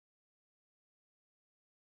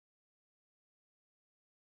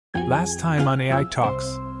Last time on AI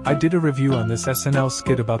Talks, I did a review on this SNL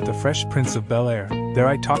skit about the Fresh Prince of Bel-Air. There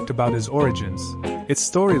I talked about his origins, its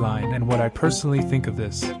storyline, and what I personally think of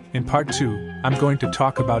this. In part 2, I'm going to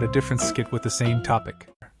talk about a different skit with the same topic.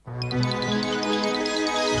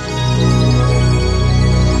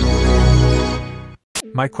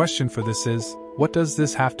 My question for this is, what does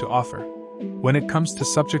this have to offer? When it comes to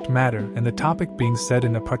subject matter and the topic being said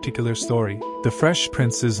in a particular story, The Fresh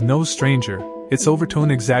Prince is no stranger. Its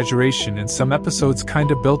overtone exaggeration in some episodes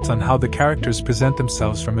kinda built on how the characters present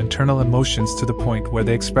themselves from internal emotions to the point where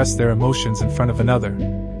they express their emotions in front of another.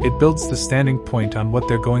 It builds the standing point on what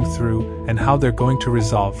they're going through and how they're going to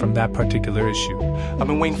resolve from that particular issue. I've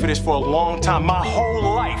been waiting for this for a long time, my whole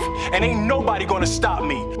life, and ain't nobody gonna stop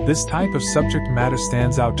me. This type of subject matter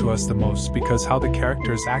stands out to us the most because how the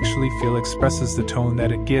characters actually feel expresses the tone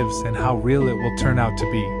that it gives and how real it will turn out to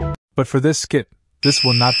be. But for this skit, this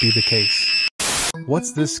will not be the case.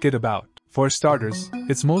 What's this skit about? For starters,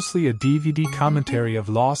 it's mostly a DVD commentary of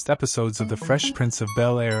lost episodes of The Fresh Prince of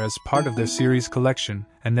Bel-Air as part of their series collection,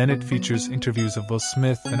 and then it features interviews of Will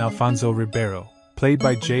Smith and Alfonso Ribeiro, played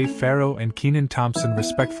by Jay Pharoah and Kenan Thompson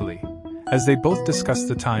respectively, as they both discuss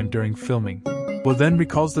the time during filming. Will then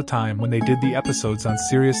recalls the time when they did the episodes on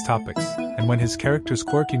serious topics, and when his character's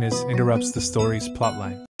quirkiness interrupts the story's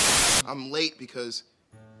plotline. I'm late because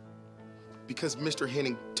Mr.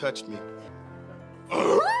 Henning touched me.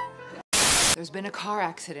 There's been a car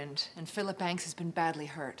accident, and Philip Banks has been badly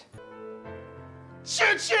hurt.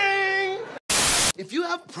 Cha-ching! If you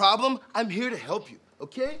have a problem, I'm here to help you,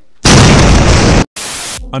 okay?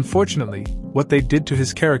 Unfortunately, what they did to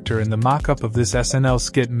his character in the mock-up of this SNL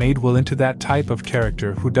skit made Will into that type of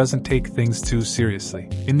character who doesn't take things too seriously.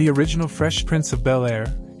 In the original Fresh Prince of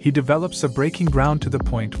Bel-Air, he develops a breaking ground to the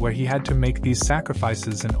point where he had to make these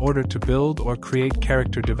sacrifices in order to build or create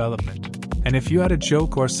character development. And if you had a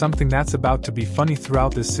joke or something that's about to be funny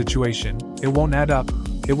throughout this situation, it won't add up,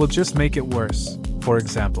 it will just make it worse. For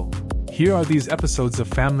example, here are these episodes of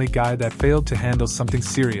Family Guy that failed to handle something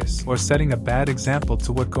serious or setting a bad example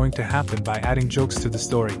to what's going to happen by adding jokes to the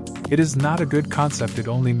story. It is not a good concept, it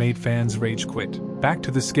only made fans rage quit. Back to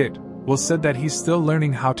the skit. Will said that he's still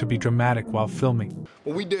learning how to be dramatic while filming.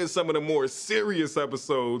 When we did some of the more serious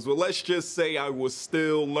episodes, well, let's just say I was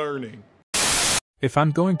still learning. If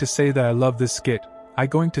I'm going to say that I love this skit, I'm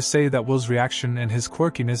going to say that Will's reaction and his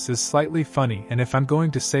quirkiness is slightly funny, and if I'm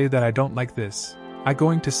going to say that I don't like this, I'm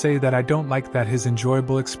going to say that I don't like that his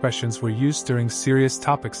enjoyable expressions were used during serious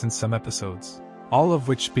topics in some episodes. All of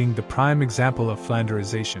which being the prime example of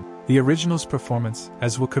flanderization. The original's performance,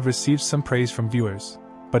 as Will could receive some praise from viewers.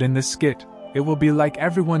 But in this skit, it will be like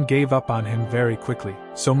everyone gave up on him very quickly.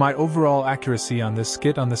 So my overall accuracy on this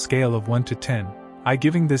skit on the scale of 1 to 10, I'm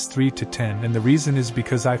giving this 3 to 10, and the reason is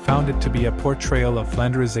because I found it to be a portrayal of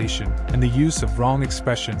flanderization and the use of wrong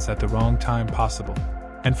expressions at the wrong time possible.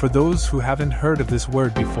 And for those who haven't heard of this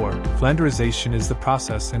word before, flanderization is the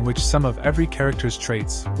process in which some of every character's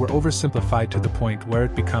traits were oversimplified to the point where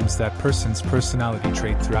it becomes that person's personality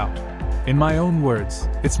trait throughout. In my own words,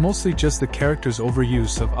 it's mostly just the character's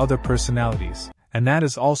overuse of other personalities, and that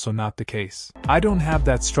is also not the case. I don't have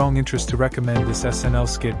that strong interest to recommend this SNL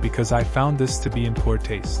skit because I found this to be in poor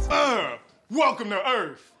taste. Welcome to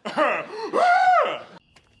Earth.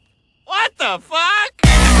 What the fuck?